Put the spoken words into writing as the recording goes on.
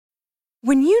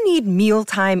When you need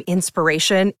mealtime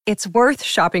inspiration, it's worth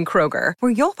shopping Kroger,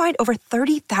 where you'll find over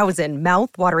 30,000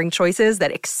 mouth-watering choices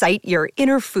that excite your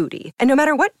inner foodie. And no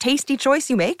matter what tasty choice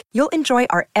you make, you'll enjoy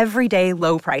our everyday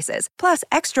low prices, plus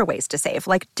extra ways to save,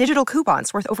 like digital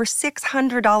coupons worth over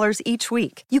 $600 each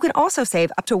week. You can also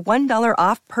save up to $1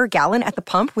 off per gallon at the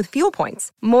pump with fuel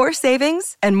points. More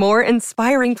savings and more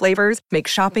inspiring flavors make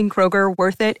shopping Kroger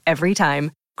worth it every time.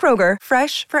 Kroger,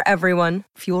 fresh for everyone.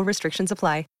 Fuel restrictions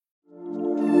apply.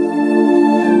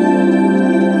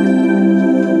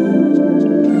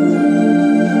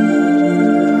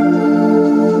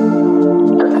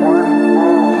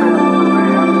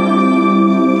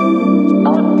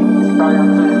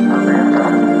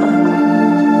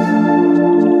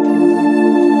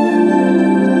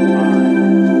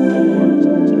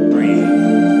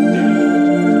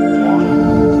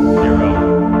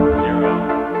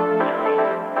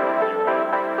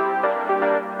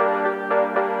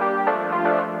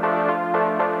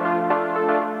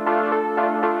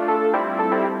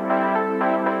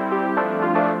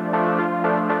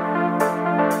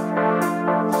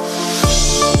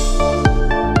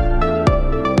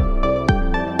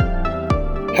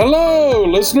 Hello,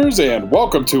 listeners, and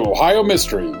welcome to Ohio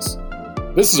Mysteries.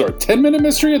 This is our 10-minute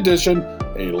mystery edition,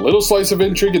 a little slice of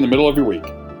intrigue in the middle of your week.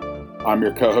 I'm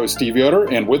your co-host, Steve Yoder,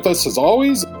 and with us, as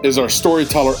always, is our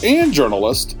storyteller and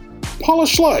journalist, Paula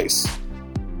Schleis.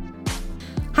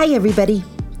 Hi, everybody.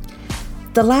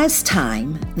 The last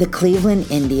time the Cleveland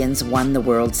Indians won the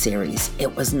World Series, it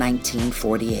was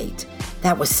 1948.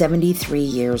 That was 73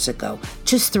 years ago,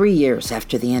 just 3 years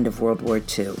after the end of World War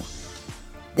II.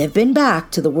 They've been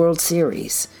back to the World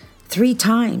Series 3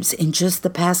 times in just the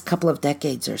past couple of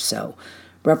decades or so,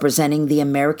 representing the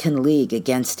American League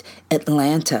against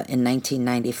Atlanta in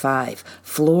 1995,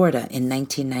 Florida in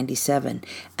 1997,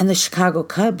 and the Chicago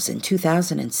Cubs in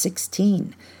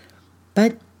 2016.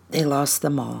 But they lost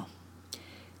them all.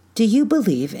 Do you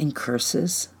believe in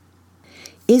curses?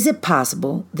 Is it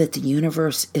possible that the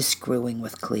universe is screwing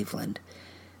with Cleveland?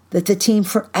 That the team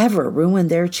forever ruined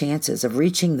their chances of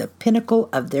reaching the pinnacle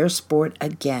of their sport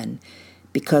again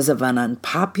because of an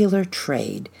unpopular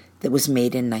trade that was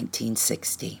made in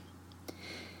 1960.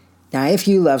 Now, if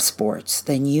you love sports,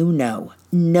 then you know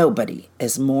nobody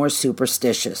is more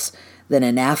superstitious than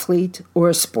an athlete or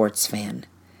a sports fan.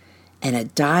 And a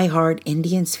die-hard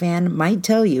Indians fan might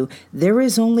tell you there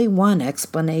is only one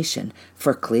explanation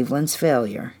for Cleveland's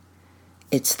failure.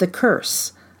 It's the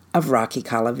curse of Rocky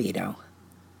Colavito.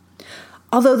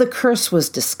 Although the curse was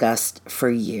discussed for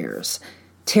years,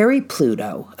 Terry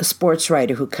Pluto, a sports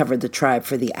writer who covered the Tribe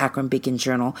for the Akron Beacon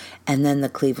Journal and then the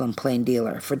Cleveland Plain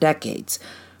Dealer for decades,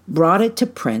 brought it to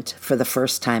print for the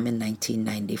first time in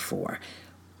 1994.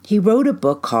 He wrote a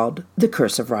book called The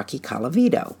Curse of Rocky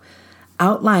Colavito,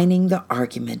 outlining the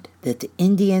argument that the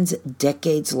Indians'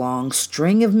 decades-long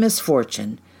string of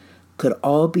misfortune could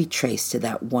all be traced to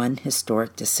that one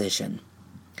historic decision.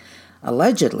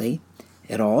 Allegedly,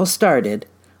 it all started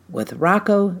with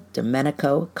Rocco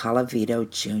Domenico Colavito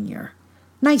Jr.,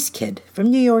 nice kid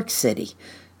from New York City,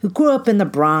 who grew up in the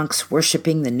Bronx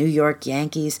worshiping the New York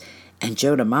Yankees and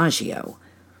Joe DiMaggio.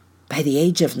 By the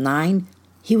age of 9,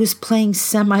 he was playing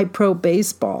semi-pro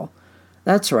baseball.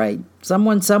 That's right,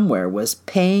 someone somewhere was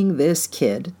paying this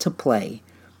kid to play.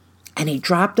 And he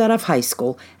dropped out of high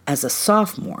school as a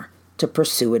sophomore to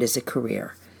pursue it as a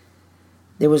career.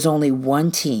 There was only one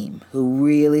team who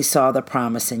really saw the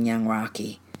promise in young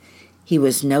Rocky. He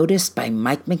was noticed by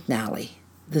Mike McNally,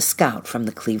 the scout from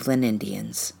the Cleveland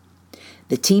Indians.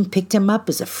 The team picked him up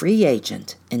as a free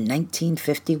agent in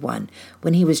 1951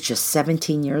 when he was just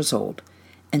 17 years old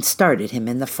and started him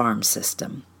in the farm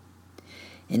system.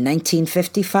 In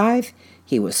 1955,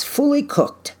 he was fully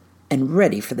cooked and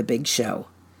ready for the big show.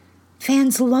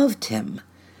 Fans loved him.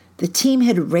 The team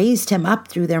had raised him up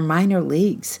through their minor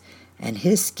leagues, and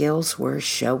his skills were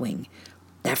showing.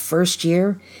 That first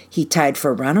year, he tied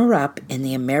for runner-up in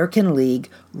the American League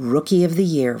Rookie of the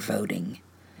Year voting.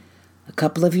 A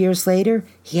couple of years later,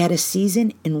 he had a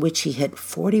season in which he hit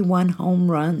 41 home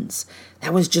runs.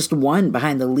 That was just one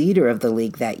behind the leader of the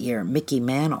league that year, Mickey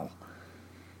Mantle.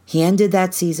 He ended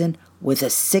that season with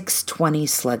a .620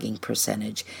 slugging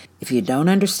percentage. If you don't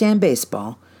understand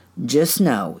baseball, just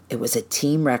know it was a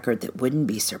team record that wouldn't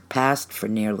be surpassed for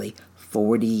nearly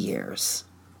 40 years.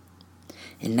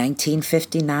 In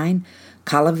 1959,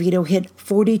 Colavito hit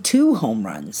 42 home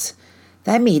runs.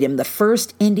 That made him the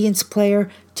first Indians player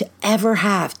to ever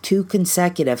have 2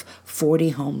 consecutive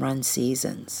 40-home-run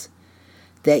seasons.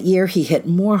 That year, he hit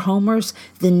more homers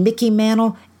than Mickey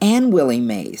Mantle and Willie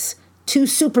Mays, 2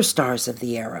 superstars of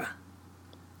the era.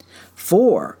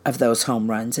 4 of those home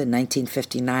runs in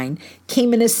 1959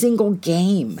 came in a single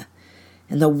game.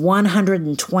 In the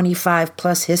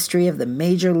 125-plus history of the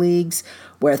major leagues,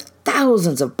 where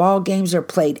thousands of ball games are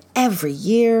played every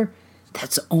year,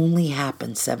 that's only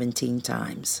happened 17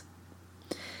 times.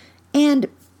 And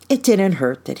it didn't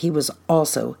hurt that he was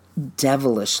also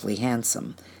devilishly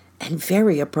handsome and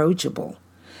very approachable.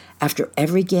 After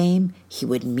every game, he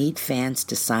would meet fans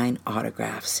to sign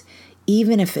autographs,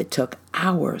 even if it took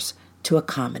hours to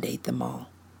accommodate them all.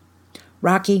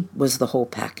 Rocky was the whole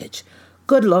package.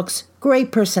 Good looks,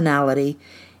 great personality,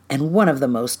 and one of the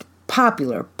most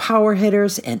popular power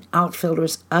hitters and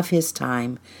outfielders of his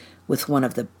time, with one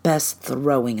of the best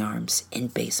throwing arms in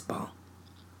baseball.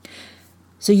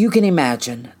 So you can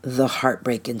imagine the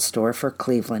heartbreak in store for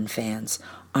Cleveland fans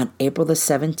on April the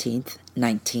 17th,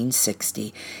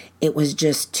 1960. It was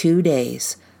just 2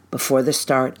 days before the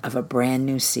start of a brand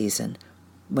new season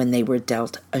when they were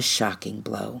dealt a shocking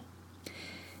blow.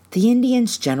 The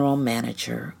Indians' general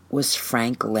manager was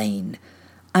Frank Lane,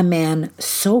 a man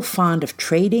so fond of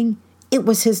trading, it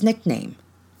was his nickname,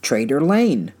 Trader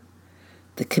Lane.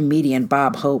 The comedian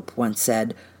Bob Hope once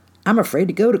said, "I'm afraid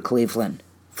to go to Cleveland.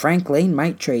 Frank Lane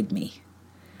might trade me."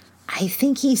 I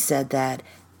think he said that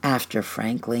after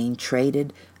Frank Lane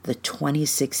traded the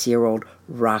 26-year-old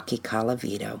Rocky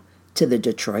Colavito to the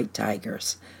Detroit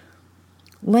Tigers.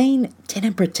 Lane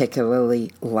didn't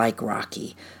particularly like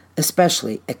Rocky,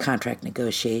 especially at contract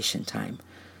negotiation time.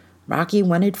 Rocky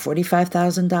wanted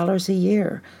 $45,000 a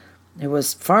year. It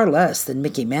was far less than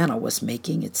Mickey Mantle was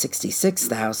making at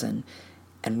 $66,000,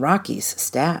 and Rocky's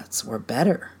stats were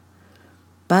better.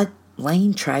 But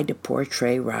Lane tried to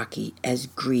portray Rocky as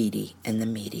greedy in the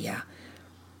media.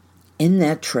 In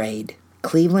that trade,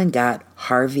 Cleveland got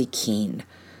Harvey Keene.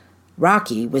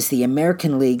 Rocky was the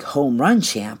American League home run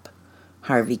champ.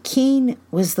 Harvey Keene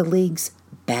was the league's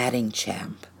batting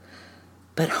champ.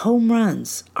 But home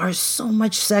runs are so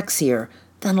much sexier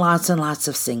than lots and lots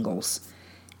of singles.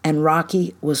 And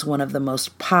Rocky was one of the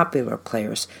most popular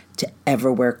players to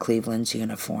ever wear Cleveland's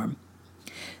uniform.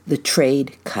 The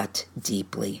trade cut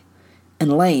deeply,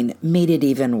 and Lane made it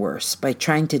even worse by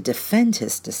trying to defend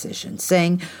his decision,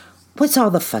 saying, "What's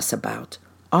all the fuss about?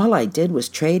 All I did was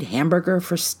trade hamburger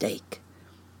for steak."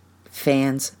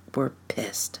 Fans were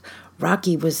pissed.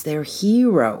 Rocky was their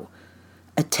hero.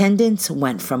 Attendance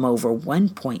went from over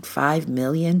 1.5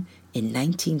 million in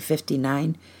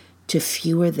 1959 to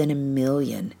fewer than 1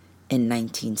 million in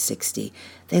 1960.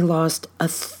 They lost a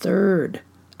third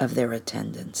of their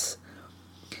attendance.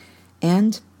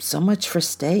 And so much for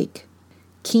steak.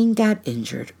 Keene got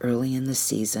injured early in the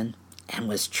season and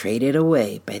was traded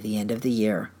away by the end of the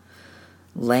year.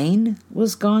 Lane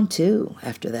was gone too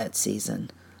after that season,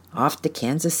 off to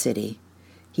Kansas City.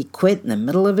 He quit in the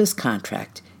middle of his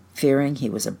contract, fearing he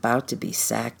was about to be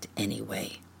sacked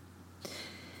anyway.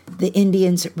 The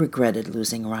Indians regretted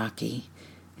losing Rocky.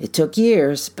 It took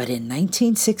years, but in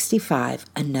 1965,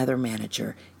 another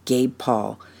manager, Gabe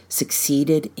Paul,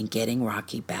 succeeded in getting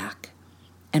Rocky back.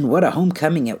 And what a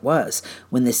homecoming it was.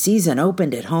 When the season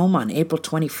opened at home on April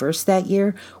 21st that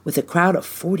year, with a crowd of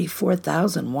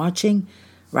 44,000 watching,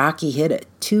 Rocky hit a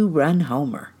 2-run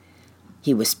homer.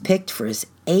 He was picked for his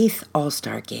 8th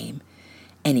All-Star game,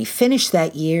 and he finished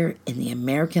that year in the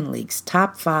American League's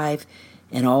top 5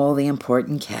 in all the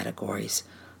important categories: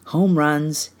 home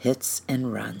runs, hits,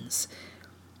 and runs.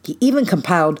 He even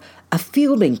compiled a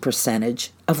fielding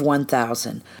percentage of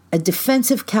 1,000, a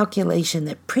defensive calculation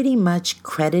that pretty much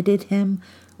credited him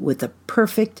with a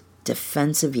perfect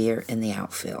defensive year in the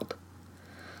outfield.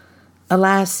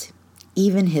 Alas,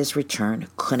 even his return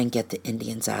couldn't get the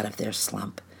Indians out of their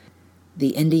slump. The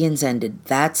Indians ended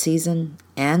that season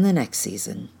and the next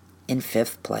season in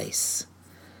 5th place.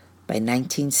 By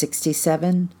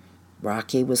 1967,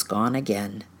 Rocky was gone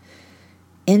again.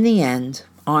 In the end,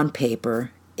 on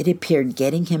paper, it appeared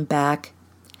getting him back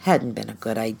hadn't been a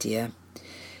good idea.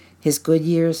 His good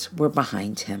years were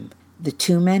behind him. The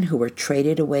 2 men who were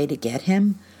traded away to get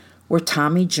him were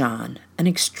Tommy John, an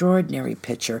extraordinary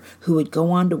pitcher who would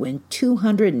go on to win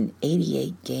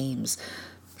 288 games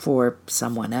for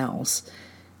someone else,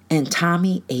 and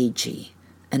Tommy Agee,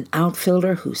 an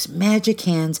outfielder whose magic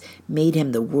hands made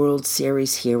him the World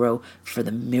Series hero for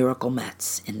the Miracle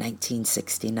Mets in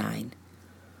 1969.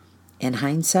 In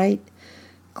hindsight,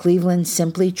 Cleveland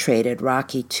simply traded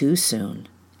Rocky too soon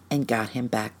and got him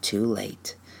back too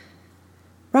late.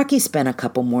 Rocky spent a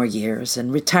couple more years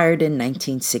and retired in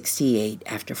 1968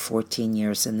 after 14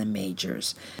 years in the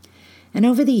majors. And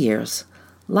over the years,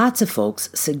 lots of folks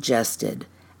suggested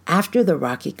after the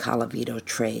Rocky Colavito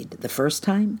trade the first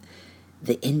time,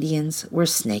 the Indians were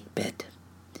snake bit.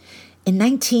 In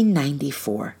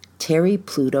 1994, Terry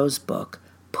Pluto's book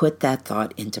put that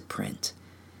thought into print.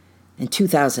 In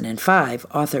 2005,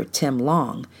 author Tim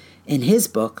Long, in his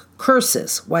book,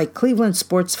 Curses, Why Cleveland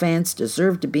Sports Fans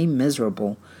Deserve to Be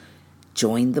Miserable,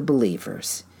 joined the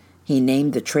believers. He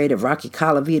named the trade of Rocky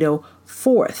Colavito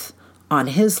fourth on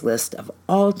his list of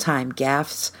all-time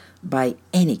gaffes by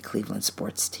any Cleveland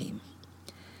sports team.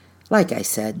 Like I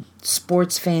said,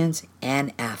 sports fans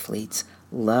and athletes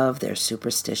love their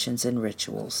superstitions and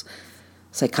rituals.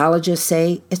 Psychologists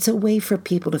say it's a way for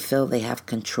people to feel they have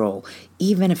control,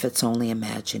 even if it's only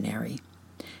imaginary.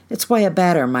 It's why a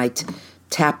batter might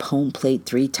tap home plate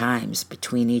 3 times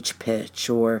between each pitch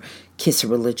or kiss a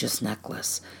religious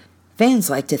necklace. Fans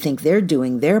like to think they're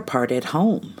doing their part at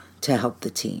home to help the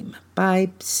team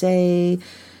by, say,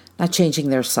 not changing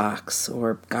their socks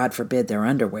or, God forbid, their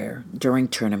underwear during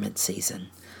tournament season.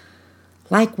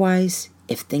 Likewise,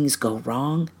 if things go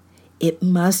wrong, it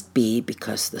must be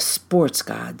because the sports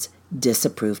gods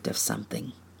disapproved of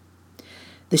something.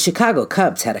 The Chicago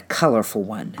Cubs had a colorful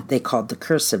one they called the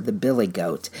Curse of the Billy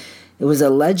Goat. It was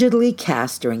allegedly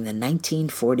cast during the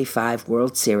 1945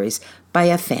 World Series by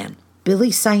a fan, Billy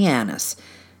Cyanis,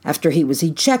 after he was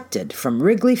ejected from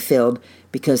Wrigley Field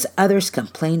because others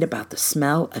complained about the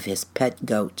smell of his pet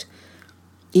goat.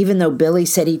 Even though Billy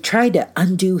said he tried to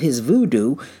undo his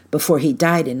voodoo before he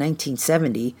died in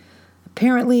 1970,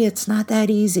 apparently it's not that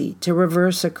easy to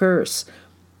reverse a curse.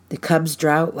 The Cubs'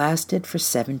 drought lasted for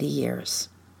 70 years.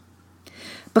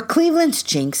 But Cleveland's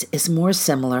jinx is more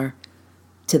similar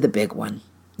to the big one,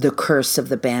 the Curse of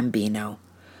the Bambino.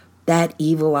 That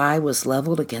evil eye was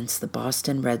leveled against the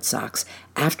Boston Red Sox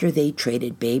after they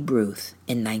traded Babe Ruth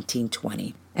in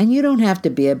 1920. And you don't have to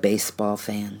be a baseball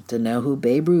fan to know who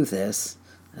Babe Ruth is,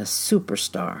 a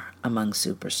superstar among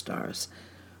superstars.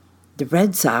 The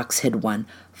Red Sox had won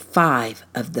 5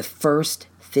 of the first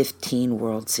 15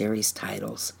 World Series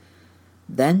titles.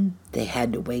 Then they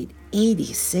had to wait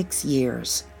 86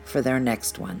 years for their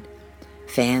next one.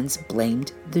 Fans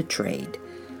blamed the trade.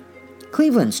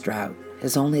 Cleveland's drought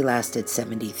has only lasted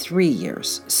 73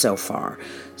 years so far.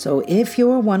 So if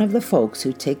you're one of the folks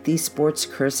who take these sports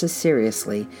curses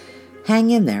seriously, hang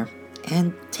in there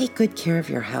and take good care of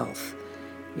your health.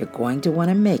 You're going to want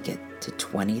to make it to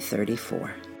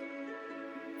 2034.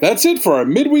 That's it for our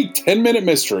midweek 10-minute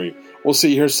mystery. We'll see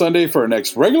you here Sunday for our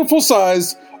next regular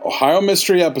full-sized Ohio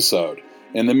Mystery episode.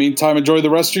 In the meantime, enjoy the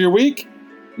rest of your week.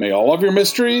 May all of your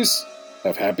mysteries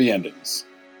have happy endings.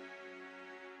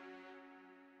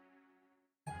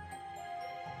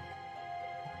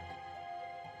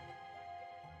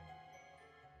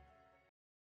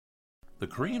 The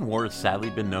Korean War has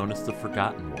sadly been known as the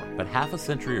Forgotten War, but half a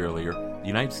century earlier, the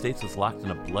United States was locked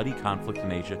in a bloody conflict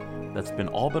in Asia that's been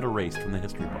all but erased from the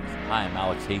history books. Hi, I'm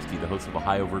Alex Hasty, the host of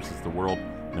Ohio vs. the World,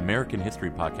 an American history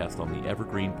podcast on the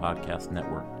Evergreen Podcast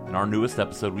Network. In our newest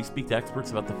episode, we speak to experts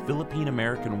about the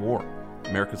Philippine-American War,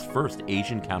 America's first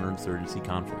Asian counterinsurgency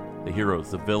conflict. The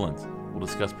heroes, the villains. We'll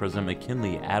discuss President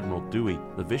McKinley, Admiral Dewey,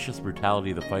 the vicious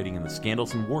brutality of the fighting, and the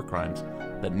scandals and war crimes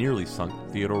that nearly sunk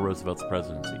Theodore Roosevelt's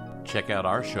presidency. Check out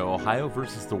our show, Ohio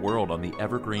vs. the World, on the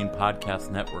Evergreen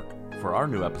Podcast Network for our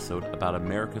new episode about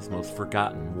America's most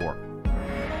forgotten war.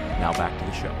 Now back to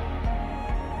the show.